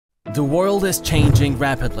The world is changing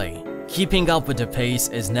rapidly. Keeping up with the pace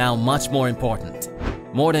is now much more important.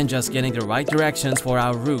 More than just getting the right directions for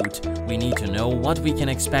our route, we need to know what we can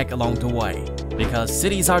expect along the way. Because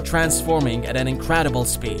cities are transforming at an incredible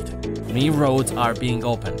speed. New roads are being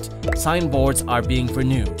opened, signboards are being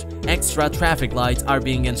renewed, extra traffic lights are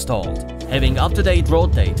being installed. Having up-to-date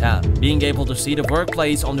road data, being able to see the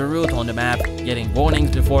workplace on the route on the map, getting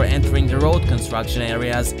warnings before entering the road construction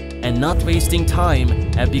areas, and not wasting time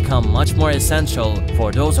have become much more essential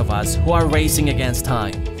for those of us who are racing against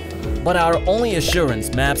time. But our only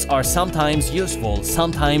assurance maps are sometimes useful,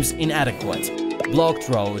 sometimes inadequate. Blocked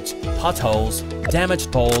roads, potholes,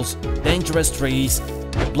 damaged poles, dangerous trees,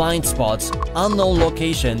 blind spots, unknown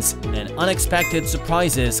locations, and unexpected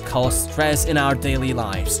surprises cause stress in our daily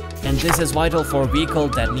lives. And this is vital for a vehicle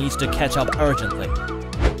that needs to catch up urgently.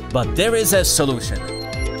 But there is a solution.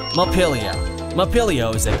 Mapilio.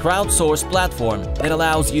 Mapilio is a crowdsourced platform that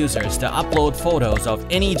allows users to upload photos of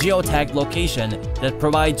any geotagged location that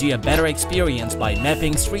provides you a better experience by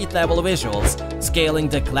mapping street-level visuals, scaling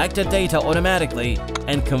the collected data automatically,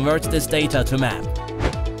 and converts this data to map.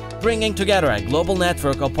 Bringing together a global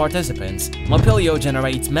network of participants, Mapilio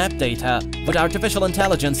generates map data with artificial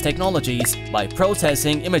intelligence technologies by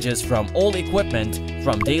processing images from all equipment,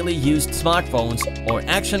 from daily used smartphones or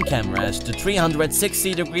action cameras to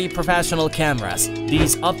 360-degree professional cameras.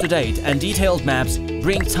 These up-to-date and detailed maps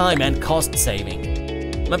bring time and cost saving.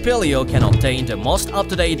 Mapilio can obtain the most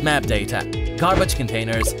up-to-date map data. Garbage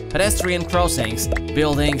containers, pedestrian crossings,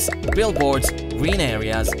 buildings, billboards, green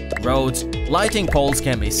areas, roads, lighting poles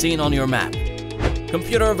can be seen on your map.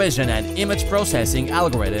 Computer vision and image processing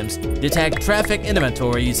algorithms detect traffic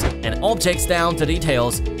inventories and objects down to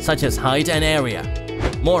details such as height and area.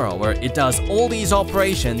 Moreover, it does all these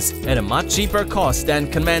operations at a much cheaper cost than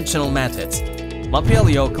conventional methods.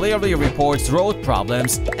 Mapilio clearly reports road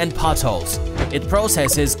problems and potholes. It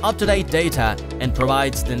processes up-to-date data and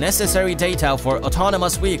provides the necessary data for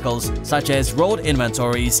autonomous vehicles such as road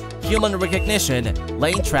inventories, human recognition,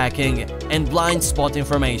 lane tracking, and blind spot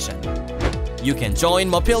information. You can join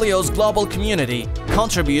Mapilio's global community,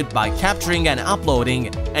 contribute by capturing and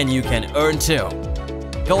uploading, and you can earn too.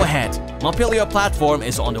 Go ahead, Mapilio Platform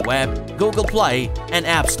is on the web, Google Play, and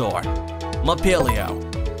App Store. Mapilio.